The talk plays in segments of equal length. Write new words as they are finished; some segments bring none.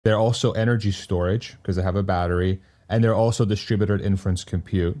They're also energy storage because they have a battery, and they're also distributed inference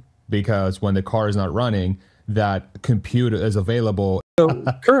compute because when the car is not running, that compute is available. So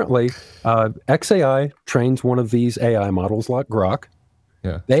currently, XAI trains one of these AI models like Grok.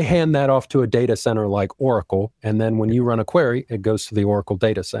 Yeah. They hand that off to a data center like Oracle, and then when you run a query, it goes to the Oracle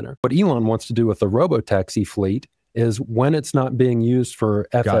data center. What Elon wants to do with the robotaxi fleet is when it's not being used for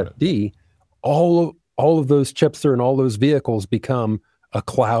FFD, all of those chips and all those vehicles become a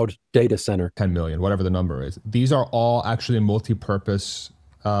cloud data center. 10 million, whatever the number is. These are all actually multi-purpose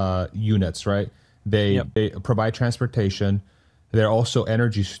units, right? They provide transportation. They're also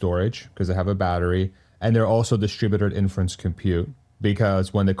energy storage because they have a battery, and they're also distributed inference compute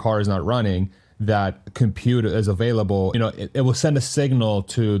because when the car is not running, that compute is available. You know, it will send a signal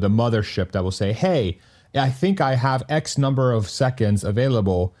to the mothership that will say, hey, I think I have X number of seconds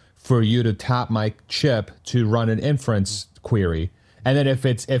available for you to tap my chip to run an inference query. And then if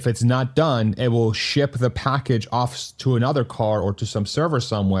it's not done, it will ship the package off to another car or to some server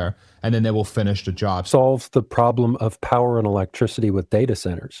somewhere, and then they will finish the job. Solves the problem of power and electricity with data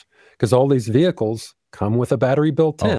centers, because all these vehicles come with a battery built in.